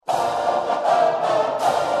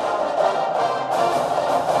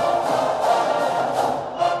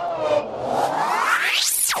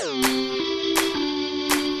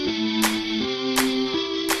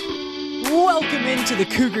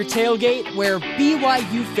Cougar Tailgate, where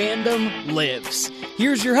BYU fandom lives.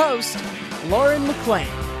 Here's your host, Lauren McLean.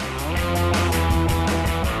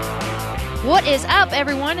 What is up,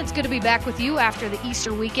 everyone? It's good to be back with you after the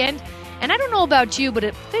Easter weekend. And I don't know about you, but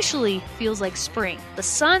it officially feels like spring. The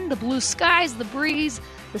sun, the blue skies, the breeze,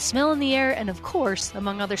 the smell in the air, and of course,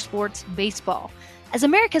 among other sports, baseball. As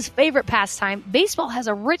America's favorite pastime, baseball has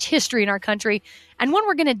a rich history in our country, and one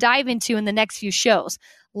we're going to dive into in the next few shows.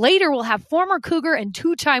 Later, we'll have former Cougar and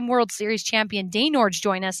two-time World Series champion Dane Orge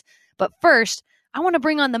join us. But first, I want to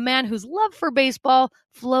bring on the man whose love for baseball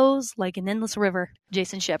flows like an endless river,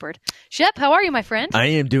 Jason Shepard. Shep, how are you, my friend? I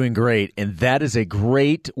am doing great, and that is a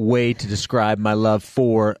great way to describe my love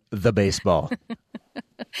for the baseball.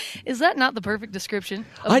 Is that not the perfect description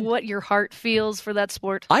of what your heart feels for that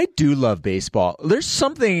sport? I do love baseball. There's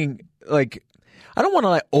something like I don't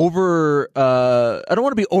want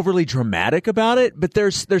to be overly dramatic about it, but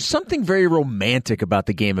there's something very romantic about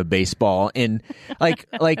the game of baseball, and like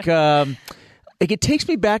it takes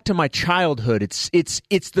me back to my childhood.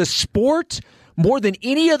 It's the sport more than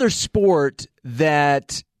any other sport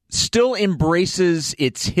that still embraces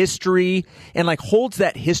its history and like holds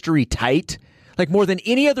that history tight. Like more than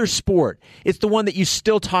any other sport, it's the one that you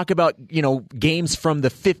still talk about, games from the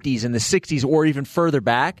 50s and the 60s or even further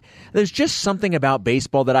back. There's just something about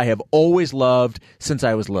baseball that I have always loved since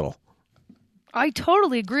I was little. I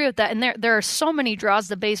totally agree with that. And there are so many draws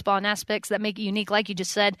to baseball and aspects that make it unique, like you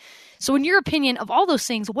just said. So in your opinion, of all those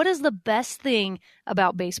things, what is the best thing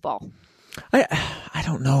about baseball? I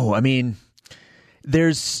don't know. I mean,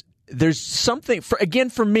 there's something,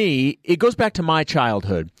 for me, it goes back to my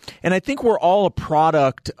childhood. And I think we're all a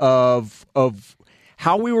product of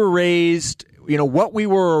how we were raised, what we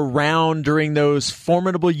were around during those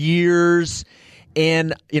formidable years.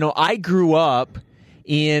 And, I grew up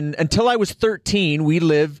until I was 13, we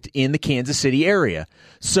lived in the Kansas City area.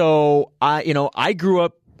 So I grew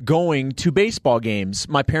up going to baseball games.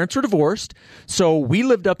 My parents were divorced, so we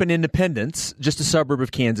lived up in Independence, just a suburb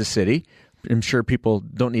of Kansas City. I'm sure people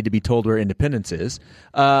don't need to be told where Independence is.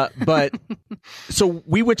 But so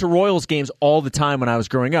we went to Royals games all the time when I was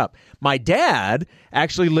growing up. My dad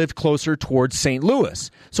actually lived closer towards St. Louis.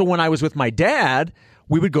 So when I was with my dad,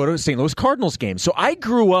 we would go to St. Louis Cardinals games. So I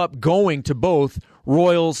grew up going to both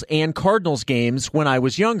Royals and Cardinals games when I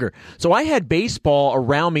was younger. So I had baseball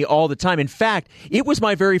around me all the time. In fact, it was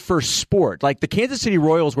my very first sport. Like the Kansas City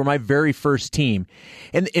Royals were my very first team.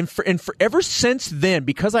 And ever since then,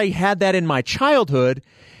 because I had that in my childhood,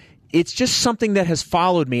 it's just something that has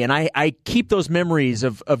followed me. And I keep those memories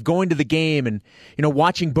of going to the game and,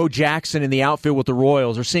 watching Bo Jackson in the outfield with the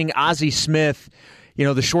Royals or seeing Ozzie Smith,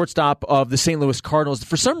 the shortstop of the St. Louis Cardinals.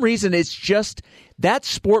 For some reason, it's just that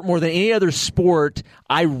sport more than any other sport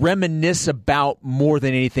I reminisce about more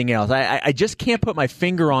than anything else. I just can't put my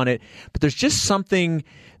finger on it, but there's just something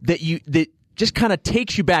that just kind of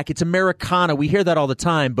takes you back. It's Americana. We hear that all the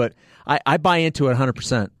time, but I buy into it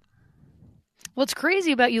 100%. What's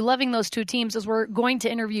crazy about you loving those two teams is we're going to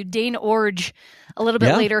interview Dane Orge a little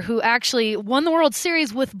bit later, who actually won the World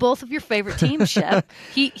Series with both of your favorite teams, Shep.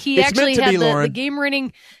 He actually had the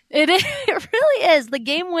game-winning – it really is, the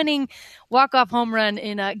game-winning walk-off home run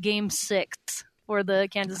in Game 6 for the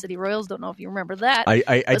Kansas City Royals. Don't know if you remember that. I do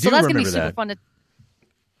remember that. So that's going to be super fun to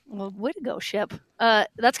 – well, way to go, Shep. That's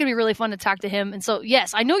going to be really fun to talk to him. And so,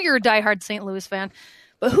 yes, I know you're a diehard St. Louis fan.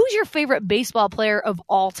 But who's your favorite baseball player of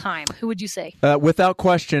all time? Who would you say? Without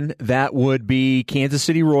question, that would be Kansas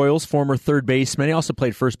City Royals, former third baseman. He also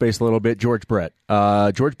played first base a little bit, George Brett.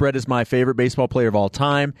 George Brett is my favorite baseball player of all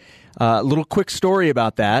time. Little quick story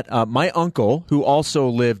about that. My uncle, who also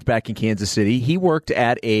lived back in Kansas City, he worked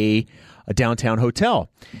at a downtown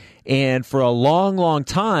hotel. And for a long, long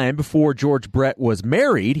time before George Brett was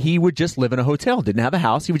married, he would just live in a hotel. Didn't have a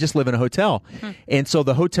house. He would just live in a hotel. And so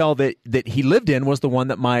the hotel that he lived in was the one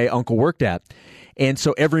that my uncle worked at. And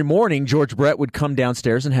so every morning, George Brett would come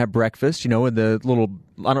downstairs and have breakfast, in the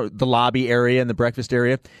the lobby area and the breakfast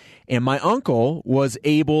area. And my uncle was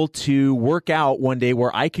able to work out one day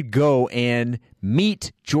where I could go and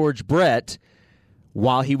meet George Brett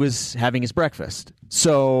while he was having his breakfast.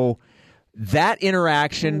 So that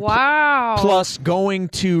interaction, plus going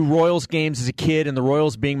to Royals games as a kid and the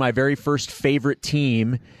Royals being my very first favorite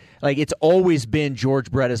team, like it's always been George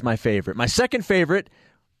Brett as my favorite. My second favorite,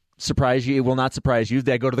 it will not surprise you,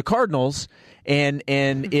 that I go to the Cardinals, and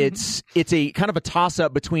it's a kind of a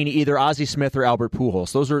toss-up between either Ozzie Smith or Albert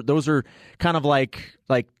Pujols. Those are kind of like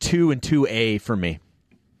 2 and 2A for me.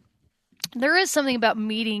 There is something about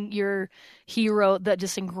meeting your hero that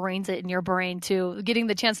just ingrains it in your brain too. Getting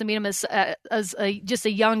the chance to meet him as just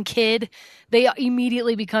a young kid, they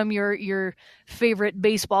immediately become your favorite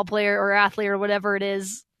baseball player or athlete or whatever it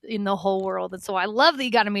is in the whole world. And so I love that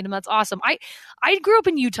you got to meet him. That's awesome. I grew up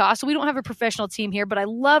in Utah, so we don't have a professional team here, but I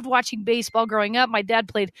loved watching baseball growing up. My dad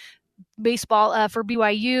played baseball for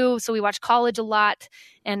BYU, so we watched college a lot.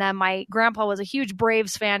 And my grandpa was a huge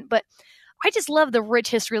Braves fan, but I just love the rich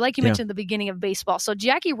history, like you mentioned at the beginning of baseball. So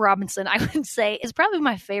Jackie Robinson, I would say, is probably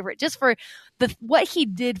my favorite, just for what he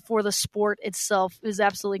did for the sport itself is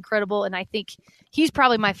absolutely incredible. And I think he's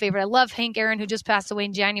probably my favorite. I love Hank Aaron, who just passed away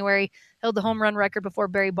in January, held the home run record before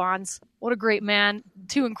Barry Bonds. What a great man.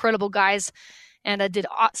 Two incredible guys, and did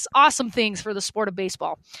awesome things for the sport of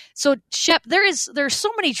baseball. So Shep, there's so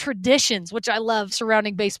many traditions, which I love,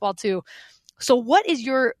 surrounding baseball too. So what is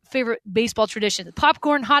your favorite baseball tradition?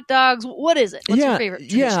 Popcorn, hot dogs, what is it? What's your favorite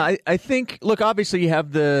tradition? Yeah, I think, look, obviously you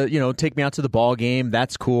have the, take me out to the ball game.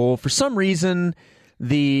 That's cool. For some reason,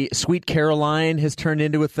 the Sweet Caroline has turned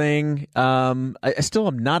into a thing. I still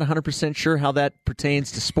am not 100% sure how that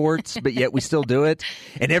pertains to sports, but yet we still do it.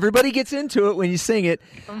 And everybody gets into it when you sing it.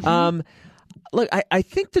 Mm-hmm. Look, I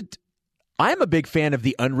think that I'm a big fan of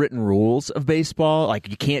the unwritten rules of baseball. Like,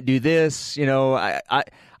 you can't do this.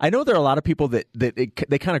 I know there are a lot of people that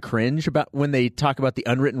they kind of cringe about when they talk about the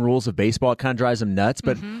unwritten rules of baseball. It kind of drives them nuts.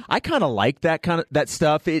 But I kind of like that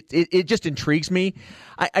stuff. It just intrigues me.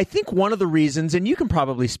 I think one of the reasons, and you can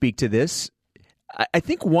probably speak to this, I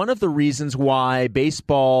think one of the reasons why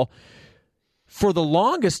baseball for the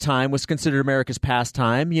longest time was considered America's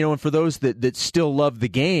pastime, and for those that still love the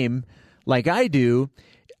game like I do,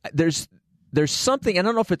 there's something, I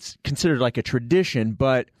don't know if it's considered like a tradition,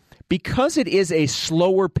 but because it is a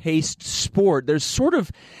slower paced sport, there's sort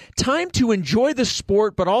of time to enjoy the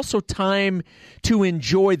sport, but also time to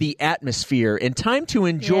enjoy the atmosphere and time to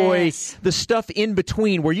enjoy the stuff in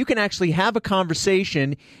between, where you can actually have a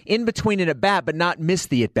conversation in between an at-bat but not miss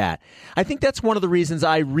the at-bat. I think that's one of the reasons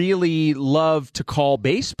I really love to call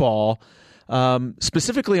baseball,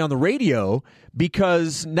 specifically on the radio,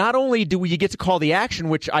 because not only do you get to call the action,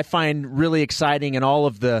 which I find really exciting, and all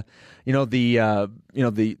of the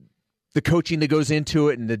coaching that goes into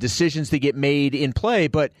it and the decisions that get made in play,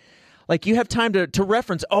 but like you have time to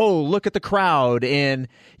reference, look at the crowd, and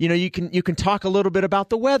you can talk a little bit about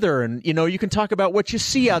the weather, and you can talk about what you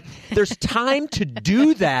see out. There's time to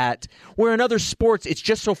do that, where in other sports it's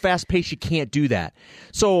just so fast paced you can't do that.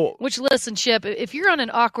 So, listen, Chip, if you're on an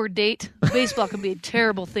awkward date, baseball can be a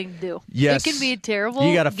terrible thing to do. Yes, it can be a terrible.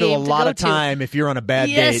 You got to fill a lot of time if you're on a bad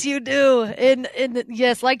date. Yes, you do, and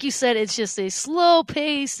yes, like you said, it's just a slow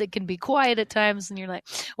pace. It can be quiet at times, and you're like,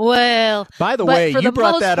 well. By the way, you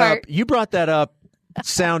brought that up. You brought that up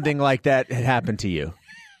sounding like that had happened to you.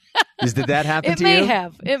 Did that happen to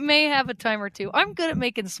you? It may have a time or two. I'm good at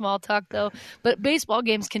making small talk, though. But baseball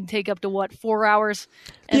games can take up to 4 hours?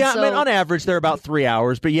 And I mean, on average, they're about 3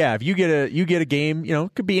 hours. But yeah, if you get a game,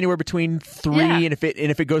 it could be anywhere between 3, and if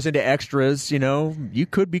it goes into extras, you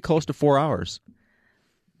could be close to 4 hours.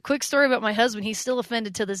 Quick story about my husband. He's still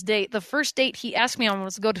offended to this date. The first date he asked me on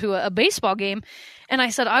was to go to a baseball game. And I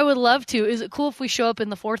said, I would love to. Is it cool if we show up in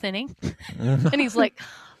the 4th inning? And he's like,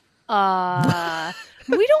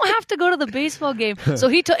 we don't have to go to the baseball game. So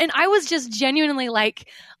and I was just genuinely like,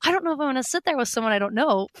 I don't know if I want to sit there with someone I don't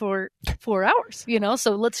know for 4 hours,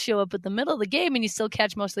 so let's show up at the middle of the game and you still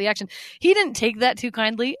catch most of the action. He didn't take that too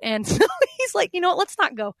kindly. And so he's like, let's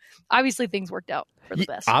not go. Obviously things worked out for the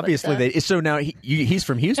best. Obviously. So now he's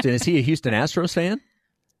from Houston. Is he a Houston Astros fan?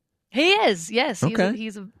 He is. Yes. Okay.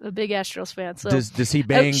 He's a big Astros fan. So does he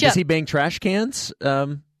bang trash cans?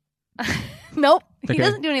 Nope. He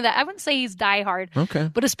doesn't do any of that. I wouldn't say he's diehard. Okay.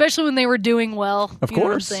 But especially when they were doing well. Of course. Know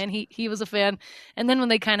what I'm saying? He was a fan. And then when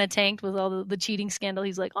they kind of tanked with all the cheating scandal,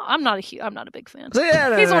 he's like, I'm not a big fan.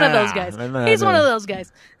 He's one of those guys. He's one of those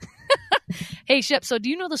guys. Hey, Shep, so do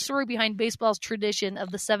you know the story behind baseball's tradition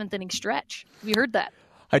of the 7th inning stretch? Have you heard that?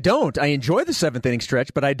 I don't. I enjoy the 7th inning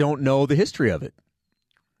stretch, but I don't know the history of it.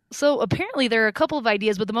 So apparently there are a couple of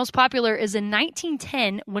ideas, but the most popular is in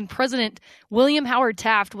 1910 when President William Howard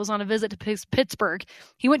Taft was on a visit to Pittsburgh.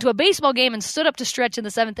 He went to a baseball game and stood up to stretch in the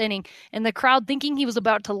 7th inning, and the crowd, thinking he was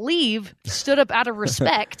about to leave, stood up out of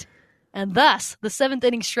respect, and thus the 7th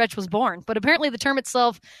inning stretch was born. But apparently the term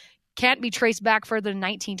itself can't be traced back further than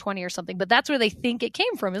 1920 or something, but that's where they think it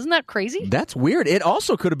came from. Isn't that crazy? That's weird. It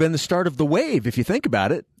also could have been the start of the wave, if you think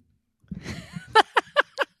about it.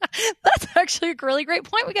 That's actually a really great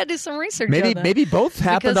point. We got to do some research on that. Maybe both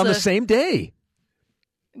happened on the same day.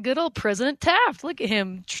 Good old President Taft. Look at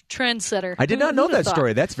him, trendsetter. I did not know that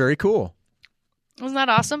story. That's very cool. Wasn't that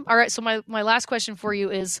awesome? All right, so my last question for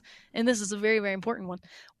you is, and this is a very, very important one.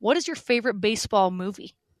 What is your favorite baseball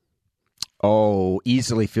movie? Oh,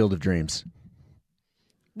 easily Field of Dreams.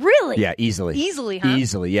 Really? Yeah, easily. Easily, huh?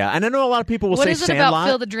 Easily, yeah. And I know a lot of people will What say is it Sandlot. about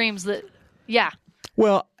Field of Dreams that, yeah.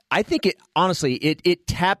 Well, I think it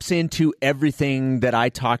taps into everything that I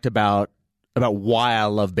talked about why I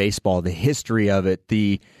love baseball, the history of it,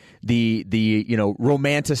 the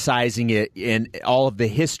romanticizing it and all of the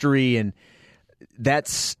history, and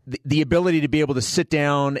that's the ability to be able to sit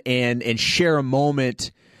down and share a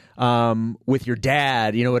moment with your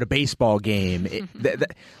dad, at a baseball game.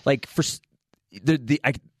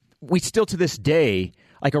 We still to this day,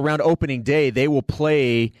 like around opening day, they will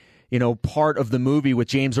play part of the movie with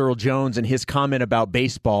James Earl Jones and his comment about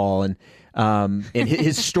baseball and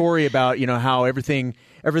his story about how everything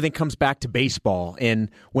comes back to baseball. And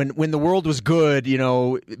when the world was good,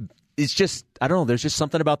 it's just, I don't know, there's just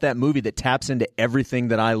something about that movie that taps into everything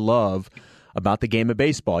that I love about the game of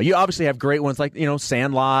baseball. You obviously have great ones like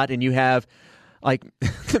Sandlot, and you have like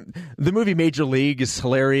the movie Major League is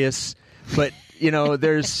hilarious, but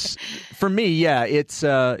there's for me,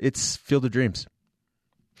 it's Field of Dreams.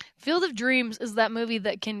 Field of Dreams is that movie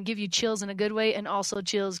that can give you chills in a good way and also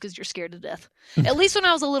chills because you're scared to death. At least when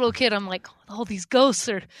I was a little kid, I'm like, all these ghosts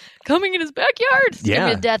are coming in his backyard. Scared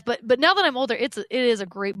me to death. But now that I'm older, it is a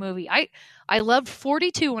great movie. I loved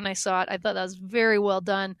 42 when I saw it. I thought that was very well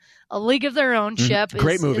done. A League of Their Own, Shep,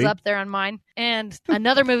 is up there on mine. And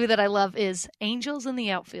another movie that I love is Angels in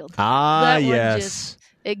the Outfield. That yes.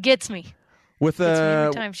 It gets me. With gets me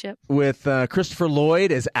every time, Shep. With Christopher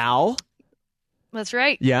Lloyd as Al. That's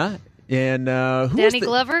right. Yeah. And who Danny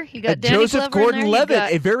Glover? You got Danny Joseph Glover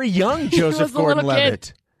Gordon-Levitt, a very young Joseph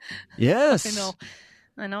Gordon-Levitt. Yes.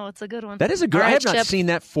 I know. It's a good one. That is a good one. I have not seen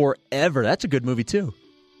that forever. That's a good movie, too.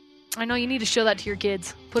 I know. You need to show that to your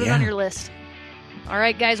kids. Put it on your list. All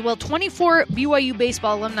right, guys. Well, 24 BYU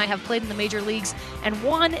baseball alumni have played in the major leagues, and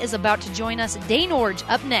one is about to join us. Dane Orge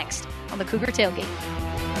up next on the Cougar Tailgate.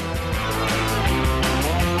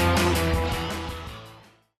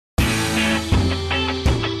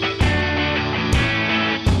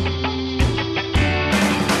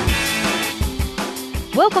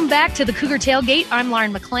 Welcome back to the Cougar Tailgate. I'm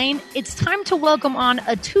Lauren McLean. It's time to welcome on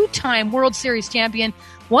a two-time World Series champion,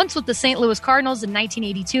 once with the St. Louis Cardinals in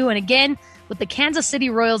 1982 and again with the Kansas City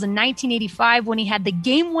Royals in 1985 when he had the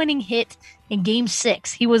game-winning hit in Game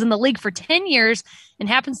 6. He was in the league for 10 years and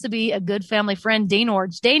happens to be a good family friend, Dane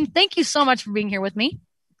Orge. Dane, thank you so much for being here with me.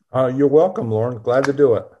 You're welcome, Lauren. Glad to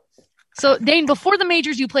do it. So, Dane, before the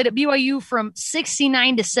majors, you played at BYU from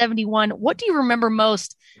 69 to 71. What do you remember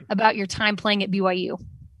most about your time playing at BYU?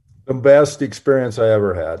 The best experience I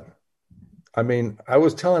ever had. I mean, I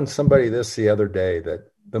was telling somebody this the other day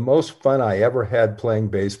that the most fun I ever had playing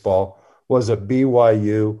baseball was at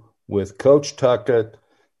BYU with Coach Tuckett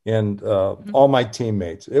and all my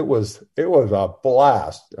teammates. It was a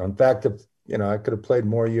blast. In fact, if I could have played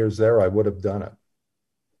more years there, I would have done it.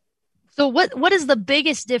 So what is the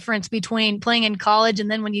biggest difference between playing in college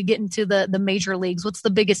and then when you get into the major leagues? What's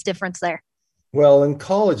the biggest difference there? Well, in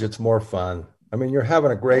college, it's more fun. I mean, you're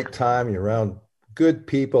having a great time. You're around good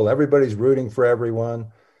people. Everybody's rooting for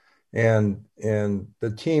everyone. And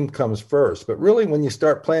the team comes first. But really, when you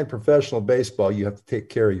start playing professional baseball, you have to take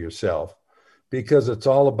care of yourself because it's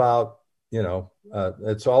all about,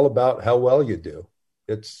 it's all about how well you do.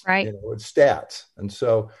 It's right. It's stats. And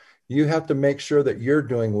so you have to make sure that you're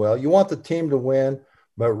doing well. You want the team to win,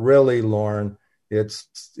 but really, Lauren,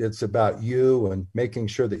 it's about you and making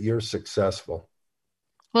sure that you're successful.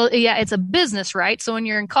 Well, yeah, it's a business, right? So when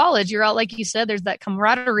you're in college, you're out, like you said, there's that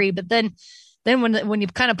camaraderie, but then when you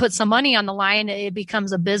kind of put some money on the line, it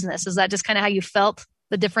becomes a business. Is that just kind of how you felt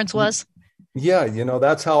the difference was? Yeah,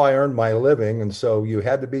 that's how I earned my living. And so you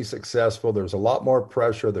had to be successful. There's a lot more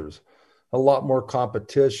pressure. There's a lot more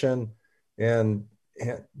competition. But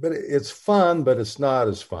it's fun, but it's not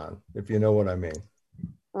as fun, if you know what I mean.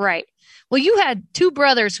 Right. Well, you had two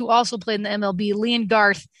brothers who also played in the MLB, Lee and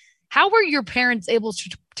Garth. How were your parents able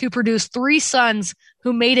to produce three sons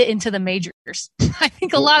who made it into the majors? I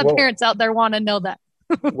think a lot of parents out there want to know that.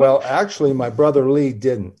 Well, actually, my brother Lee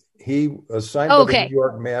didn't. He was signed by the New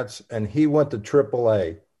York Mets, and he went to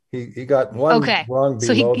AAA. He got one rung below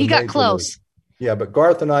so he got close. League. Yeah, but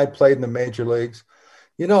Garth and I played in the major leagues.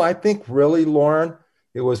 I think really, Lauren,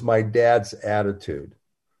 it was my dad's attitude.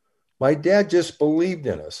 My dad just believed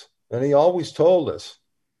in us, and he always told us.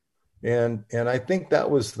 And I think that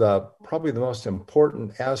was probably the most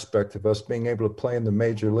important aspect of us being able to play in the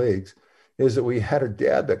major leagues is that we had a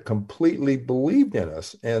dad that completely believed in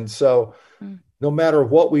us. And so no matter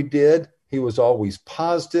what we did, he was always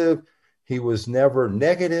positive. He was never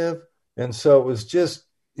negative. And so it was just,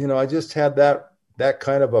 I just had that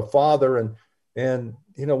kind of a father, and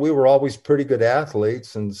we were always pretty good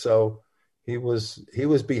athletes. And so he was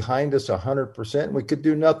behind us 100%. We could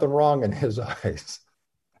do nothing wrong in his eyes.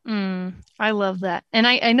 I love that. And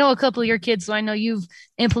I know a couple of your kids, so I know you've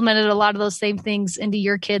implemented a lot of those same things into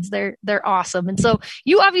your kids. They're awesome. And so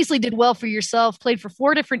you obviously did well for yourself, played for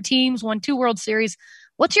 4 different teams, won 2 World Series.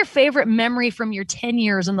 What's your favorite memory from your 10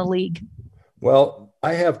 years in the league? Well,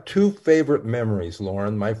 I have 2 favorite memories,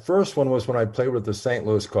 Lauren. My first one was when I played with the St.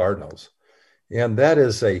 Louis Cardinals, and that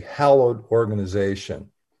is a hallowed organization.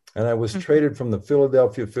 And I was traded from the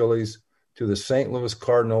Philadelphia Phillies to the St. Louis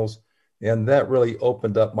Cardinals, and that really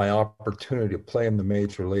opened up my opportunity to play in the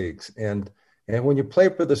major leagues. And when you play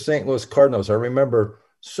for the St. Louis Cardinals, I remember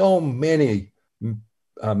so many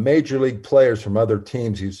major league players from other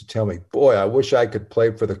teams used to tell me, boy, I wish I could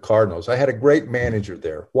play for the Cardinals. I had a great manager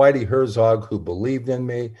there, Whitey Herzog, who believed in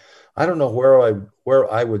me. I don't know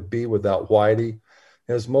where I would be without Whitey.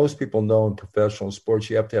 As most people know in professional sports,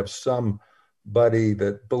 you have to have somebody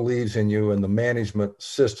that believes in you and the management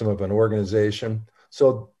system of an organization.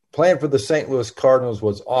 So playing for the St. Louis Cardinals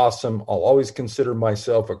was awesome. I'll always consider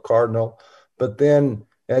myself a Cardinal. But then,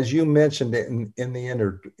 as you mentioned in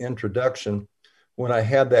the introduction, when I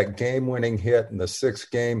had that game-winning hit in the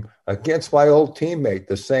 6th game against my old teammate,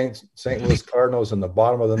 the St. Louis Cardinals, in the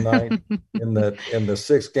bottom of the 9th in the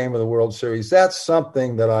 6th game of the World Series, that's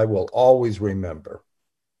something that I will always remember.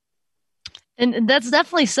 And that's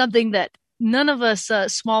definitely something that none of us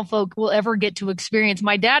small folk will ever get to experience.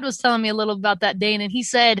 My dad was telling me a little about that day, and he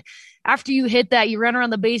said, after you hit that, you ran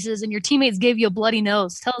around the bases and your teammates gave you a bloody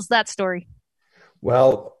nose. Tell us that story.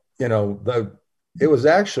 Well, it was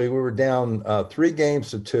actually, we were down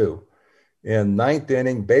 3-2 in 9th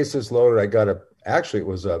inning, bases loaded. It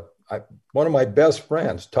was one of my best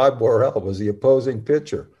friends, Todd Borrell, was the opposing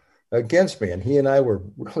pitcher against me, and he and I were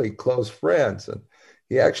really close friends. And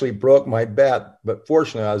he actually broke my bat, but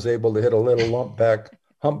fortunately I was able to hit a little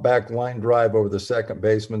humpback line drive over the second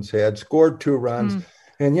baseman's head, scored 2 runs.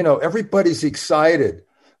 And, everybody's excited,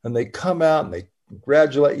 and they come out and they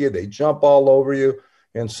congratulate you. They jump all over you.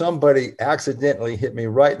 And somebody accidentally hit me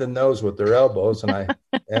right in the nose with their elbows, and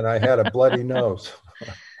I had a bloody nose.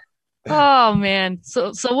 Oh, man.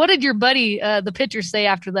 So what did your buddy, the pitcher, say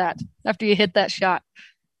after that, after you hit that shot?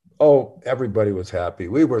 Oh, everybody was happy.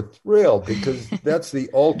 We were thrilled because that's the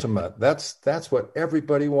ultimate. That's what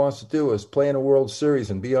everybody wants to do, is play in a World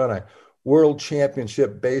Series and be on a World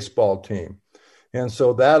Championship baseball team. And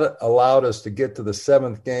so that allowed us to get to the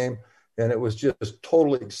 7th game, and it was just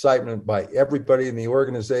total excitement by everybody in the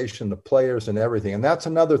organization, the players and everything. And that's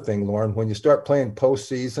another thing, Lauren, when you start playing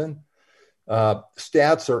postseason,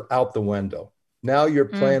 stats are out the window. Now you're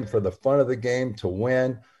playing for the fun of the game to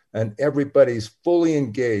win, and everybody's fully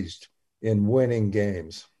engaged in winning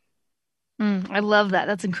games. I love that.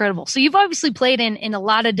 That's incredible. So you've obviously played in a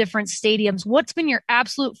lot of different stadiums. What's been your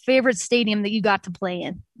absolute favorite stadium that you got to play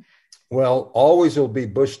in? Well, always it'll be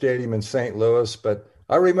Busch Stadium in St. Louis, but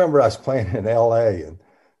I remember I was playing in L.A., and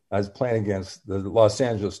I was playing against the Los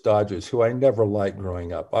Angeles Dodgers, who I never liked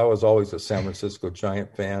growing up. I was always a San Francisco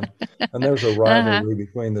Giant fan, and there's a rivalry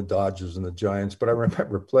between the Dodgers and the Giants. But I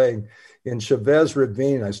remember playing in Chavez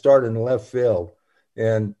Ravine. I started in left field,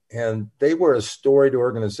 and they were a storied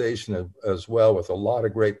organization as well, with a lot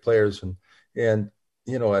of great players. And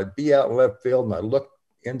I'd be out in left field, and I look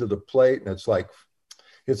into the plate, and it's like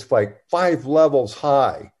 5 levels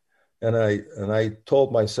high. And I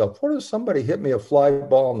told myself, what if somebody hit me a fly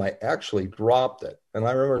ball and I actually dropped it? And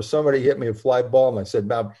I remember somebody hit me a fly ball and I said,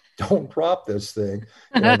 now don't drop this thing.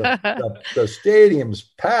 The stadium's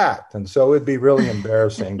packed. And so it'd be really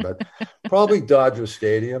embarrassing, but probably Dodger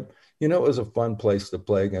Stadium. It was a fun place to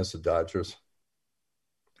play against the Dodgers.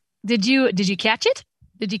 Did you catch it?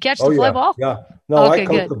 Did you catch the fly ball? Yeah. No, okay, I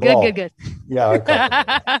caught the ball. Good. Yeah, I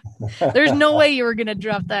caught it. There's no way you were going to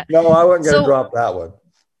drop that. No, I wasn't going to drop that one.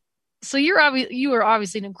 So you were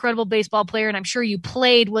obviously an incredible baseball player, and I'm sure you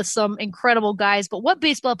played with some incredible guys, but what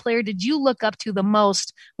baseball player did you look up to the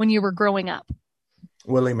most when you were growing up?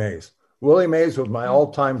 Willie Mays. Willie Mays was my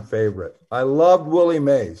all-time favorite. I loved Willie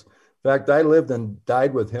Mays. In fact, I lived and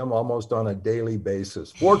died with him almost on a daily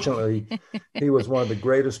basis. Fortunately, he was one of the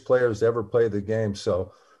greatest players to ever play the game,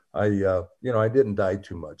 so I didn't die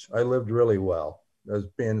too much. I lived really well as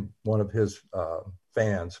being one of his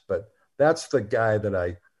fans, but that's the guy that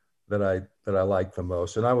I liked the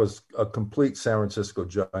most. And I was a complete San Francisco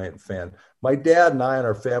Giant fan. My dad and I and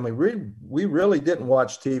our family, we really didn't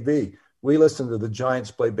watch TV. We listened to the Giants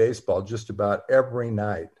play baseball just about every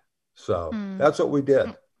night. So that's what we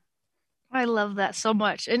did. I love that so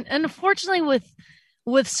much. And unfortunately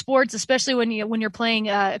with sports, especially when you're playing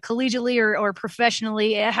collegiately or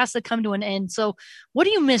professionally, it has to come to an end. So what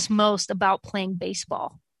do you miss most about playing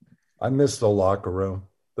baseball? I miss the locker room,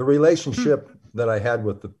 the relationship that I had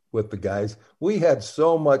with the guys. We had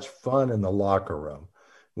so much fun in the locker room.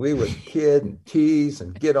 We would kid and tease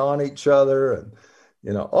and get on each other and,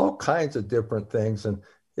 all kinds of different things. And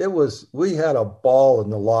we had a ball in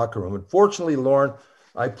the locker room. And fortunately, Lauren,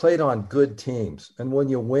 I played on good teams. And when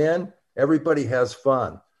you win, everybody has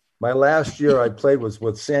fun. My last year I played was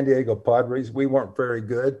with San Diego Padres. We weren't very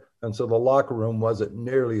good. And so the locker room wasn't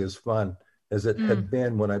nearly as fun as it had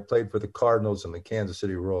been when I played for the Cardinals and the Kansas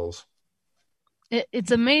City Royals.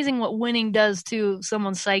 It's amazing what winning does to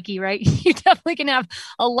someone's psyche, right? You definitely can have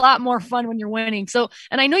a lot more fun when you're winning. So,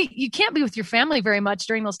 and I know you can't be with your family very much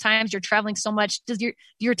during those times. You're traveling so much. Do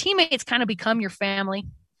your teammates kind of become your family?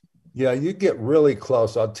 Yeah, you get really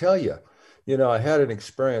close. I'll tell you, I had an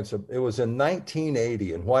experience. It was in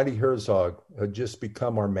 1980, and Whitey Herzog had just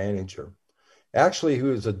become our manager. Actually, he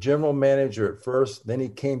was a general manager at first. Then he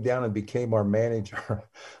came down and became our manager.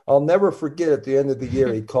 I'll never forget at the end of the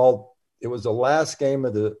year, he called. It was the last game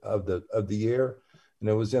of the year, and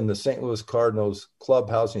it was in the St. Louis Cardinals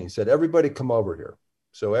clubhouse. And he said, "Everybody come over here."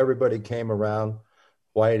 So everybody came around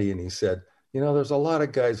Whitey, and he said, "There's a lot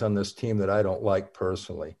of guys on this team that I don't like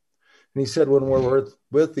personally." And he said, "When we're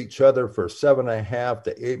with each other for 7.5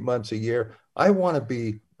 to 8 months a year, I want to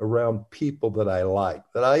be around people that I like,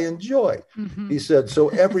 that I enjoy." Mm-hmm. He said, "So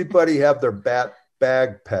everybody have their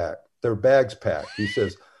bags packed." He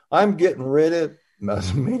says, "I'm getting rid of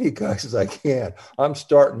as many guys as I can. I'm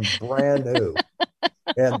starting brand new."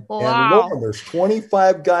 And Lauren, there's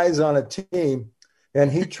 25 guys on a team,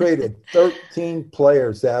 and he traded 13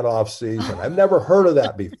 players that offseason. I've never heard of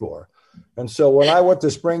that before. And so when I went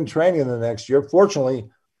to spring training the next year,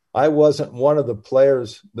 fortunately, I wasn't one of the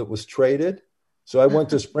players that was traded. So I went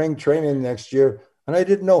to spring training next year, and I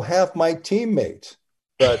didn't know half my teammates.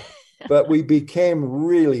 But we became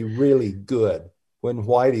really, really good when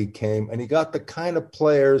Whitey came, and he got the kind of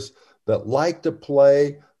players that liked to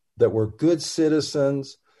play, that were good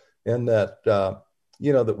citizens, and that, that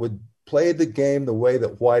would play the game the way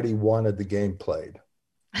that Whitey wanted the game played.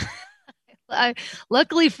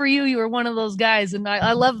 Luckily for you were one of those guys, and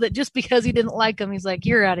I love that. Just because he didn't like him, he's like,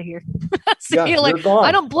 "You're out of here." So you're gone.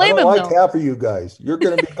 I don't blame him. Like half of you guys, you're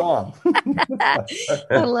going to be gone.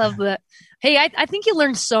 I love that. Hey, I think you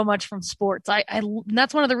learned so much from sports.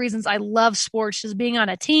 That's one of the reasons I love sports, is being on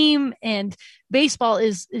a team, and baseball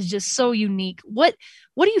is just so unique. What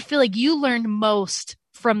do you feel like you learned most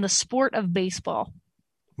from the sport of baseball?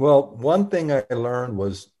 Well, one thing I learned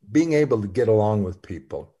was being able to get along with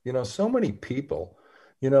people. So many people,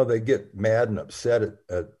 they get mad and upset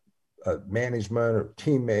at management or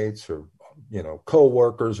teammates or,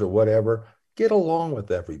 coworkers or whatever. Get along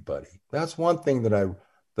with everybody. That's one thing that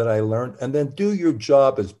I learned. And then do your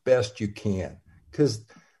job as best you can, because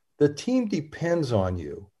the team depends on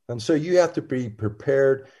you. And so you have to be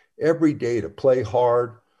prepared every day to play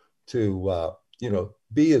hard, to,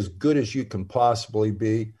 be as good as you can possibly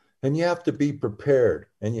be. And you have to be prepared,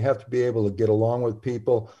 and you have to be able to get along with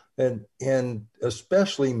people, and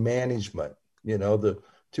especially management,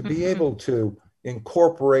 to be able to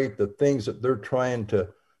incorporate the things that they're trying to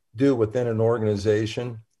do within an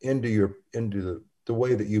organization into the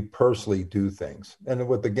way that you personally do things. And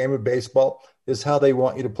with the game of baseball is how they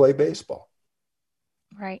want you to play baseball.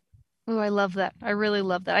 Right. Oh, I love that. I really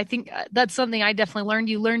love that. I think that's something I definitely learned.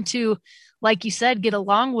 You learn to, like you said, get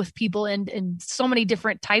along with people and so many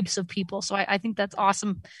different types of people. So I think that's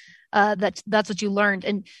awesome. That's what you learned.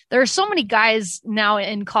 And there are so many guys now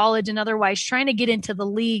in college and otherwise trying to get into the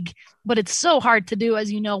league, but it's so hard to do,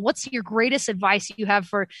 as you know. What's your greatest advice you have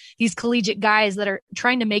for these collegiate guys that are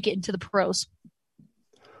trying to make it into the pros?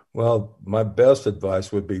 Well, my best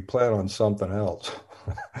advice would be plan on something else.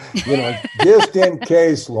 Just in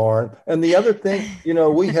case, Lauren. And the other thing,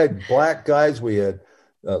 we had black guys, we had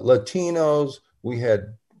Latinos, we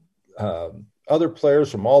had other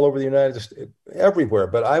players from all over the United States, everywhere.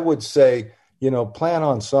 But I would say, plan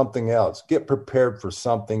on something else. Get prepared for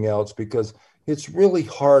something else, because it's really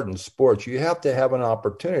hard in sports. You have to have an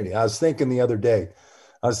opportunity. I was thinking the other day,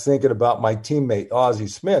 about my teammate, Ozzie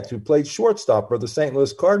Smith, who played shortstop for the St.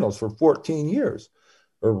 Louis Cardinals for 14 years.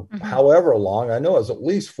 Or however long, I know it's at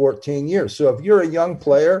least 14 years. So if you're a young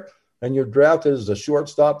player and you're drafted as a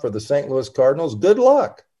shortstop for the St. Louis Cardinals, good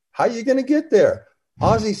luck. How are you going to get there?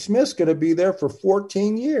 Ozzie Smith's going to be there for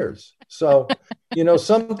 14 years. So,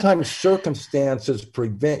 sometimes circumstances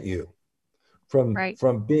prevent you from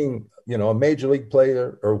being, a major league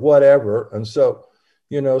player or whatever. And so,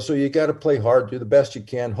 So you got to play hard, do the best you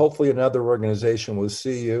can. Hopefully another organization will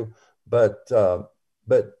see you, but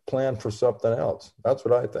plan for something else. That's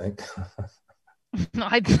what I think.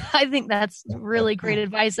 I think that's really great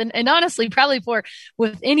advice. And honestly, probably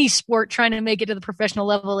with any sport trying to make it to the professional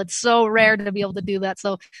level, it's so rare to be able to do that.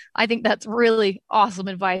 So I think that's really awesome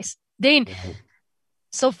advice. Dane,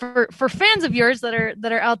 so for fans of yours that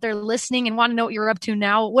are out there listening and want to know what you're up to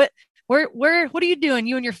now, what are you doing,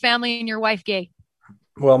 you and your family and your wife, Gay?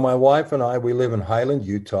 Well, my wife and I, we live in Highland,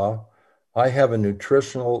 Utah. I have a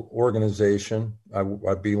nutritional organization. I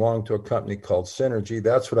belong to a company called Synergy.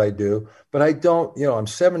 That's what I do. But I don't, I'm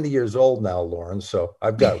 70 years old now, Lauren. So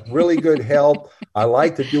I've got really good health. I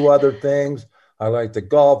like to do other things. I like to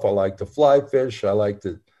golf. I like to fly fish. I like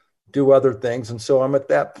to do other things. And so I'm at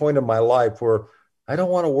that point in my life where I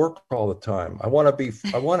don't want to work all the time. I want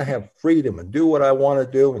to have freedom and do what I want to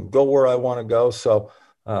do and go where I want to go. So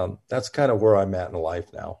that's kind of where I'm at in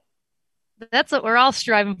life now. That's what we're all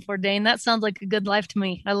striving for, Dane. That sounds like a good life to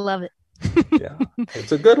me. I love it. Yeah,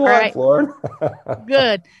 it's a good life, right. Lauren.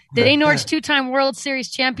 Good. Dane Orge, 2-time World Series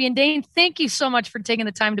champion. Dane, thank you so much for taking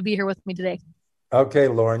the time to be here with me today. Okay,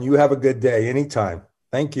 Lauren, you have a good day. Anytime.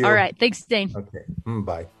 Thank you. All right. Thanks, Dane. Okay.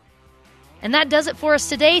 Bye. And that does it for us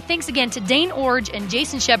today. Thanks again to Dane Orge and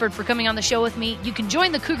Jason Shepard for coming on the show with me. You can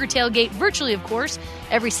join the Cougar Tailgate virtually, of course,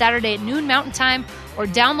 every Saturday at noon Mountain Time, or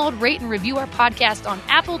download, rate, and review our podcast on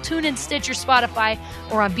Apple, TuneIn, Stitcher, Spotify,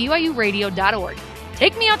 or on BYURadio.org.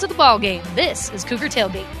 Take me out to the ball game. This is Cougar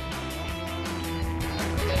Tailgate.